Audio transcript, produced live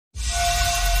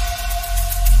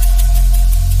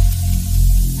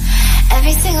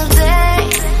single day,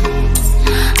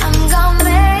 I'm gonna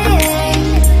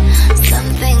make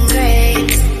something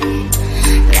great.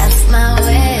 That's my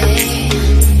way.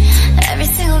 Every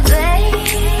single day,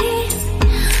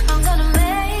 I'm gonna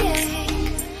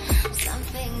make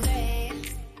something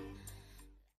great.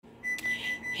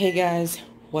 Hey guys,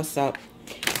 what's up?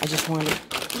 I just wanted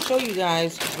to show you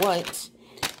guys what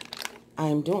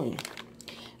I'm doing.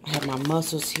 I have my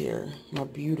mussels here, my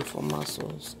beautiful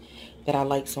mussels that I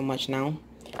like so much now.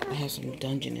 I have some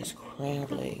Dungeness crab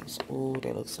legs. Oh,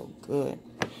 they look so good.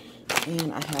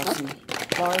 And I have some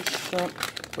large shrimp,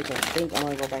 which I think I'm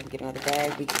gonna go back and get another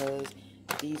bag because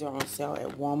these are on sale at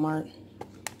Walmart.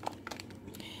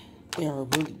 They are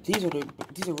really,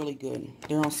 these are really good.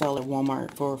 They're on sale at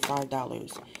Walmart for $5.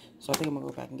 So I think I'm gonna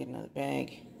go back and get another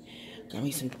bag. Got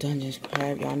me some Dungeness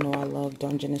crab. Y'all know I love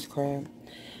Dungeness crab.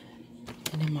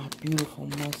 And then my beautiful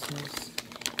mussels.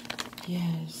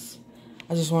 Yes.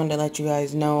 I just wanted to let you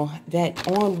guys know that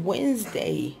on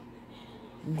Wednesday,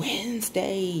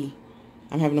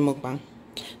 I'm having a mukbang.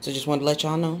 So just wanted to let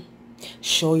y'all know.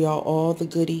 Show y'all all the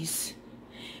goodies.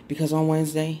 Because on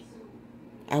Wednesday,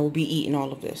 I will be eating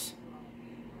all of this.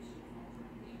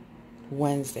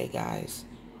 Wednesday, guys.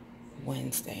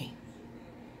 Wednesday.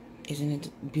 Isn't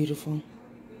it beautiful?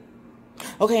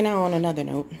 Okay, now on another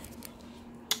note.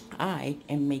 I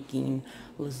am making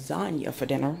lasagna for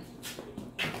dinner.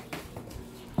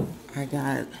 I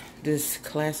got this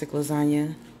classic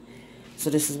lasagna. So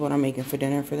this is what I'm making for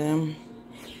dinner for them.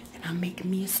 And I'm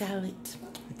making me a salad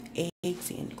with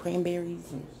eggs and cranberries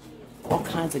and all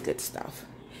kinds of good stuff.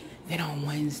 Then on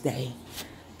Wednesday,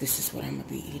 this is what I'm going to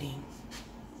be eating.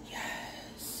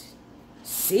 Yes.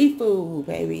 Seafood,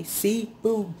 baby.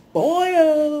 Seafood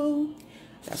boil.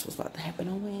 That's what's about to happen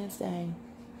on Wednesday.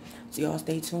 So y'all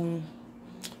stay tuned.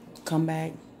 Come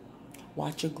back.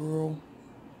 Watch your girl.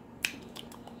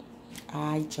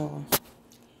 Alright, y'all.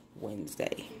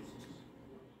 Wednesday.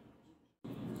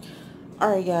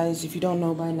 Alright, guys. If you don't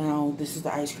know by now, this is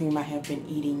the ice cream I have been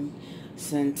eating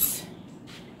since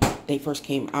they first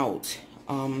came out.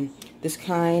 This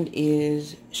kind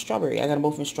is strawberry. I got them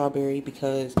both in strawberry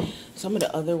because some of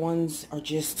the other ones are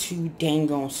just too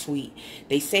dang on sweet.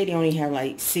 They say they only have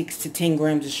like 6 to 10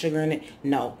 grams of sugar in it.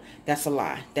 No, that's a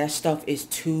lie. That stuff is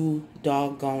too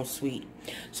doggone sweet.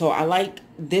 So I like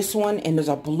this one, and there's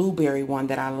a blueberry one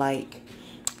that I like.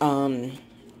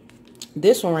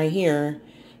 This one right here,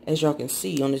 as y'all can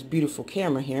see on this beautiful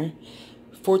camera here,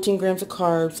 14 grams of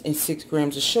carbs and 6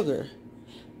 grams of sugar,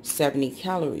 70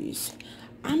 calories.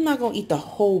 I'm not going to eat the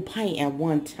whole pint at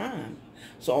one time.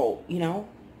 So, you know,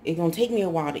 it's going to take me a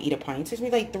while to eat a pint. It takes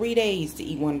me like 3 days to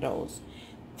eat one of those.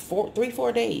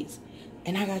 4 days.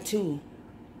 And I got 2.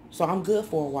 So I'm good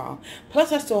for a while.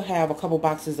 Plus, I still have a couple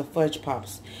boxes of Fudge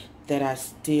Pops that I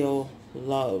still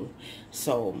love.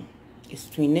 So, it's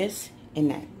between this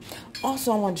and that.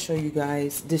 Also, I want to show you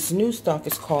guys this new stuff.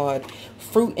 Is called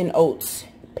Fruit and Oats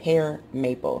Pear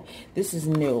Maple. This is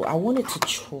new. I wanted to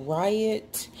try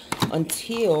it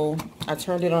until I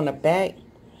turned it on the back.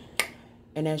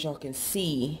 And as y'all can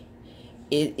see,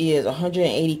 it is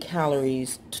 180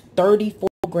 calories, 34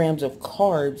 grams of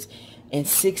carbs, and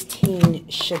 16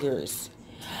 sugars.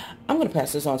 I'm going to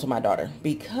pass this on to my daughter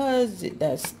because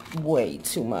that's way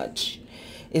too much.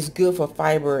 It's good for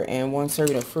fiber and 1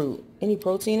 serving of fruit. Any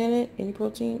protein in it? Any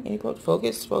protein? Any protein?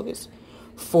 Focus.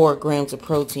 4 grams of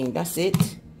protein. That's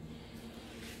it.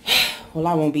 Well,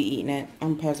 I won't be eating that.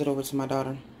 I'm going to pass it over to my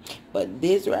daughter. But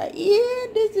this right here,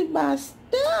 this is my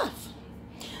stuff.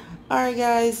 Alright,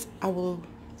 guys. I will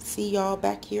see y'all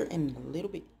back here in a little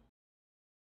bit.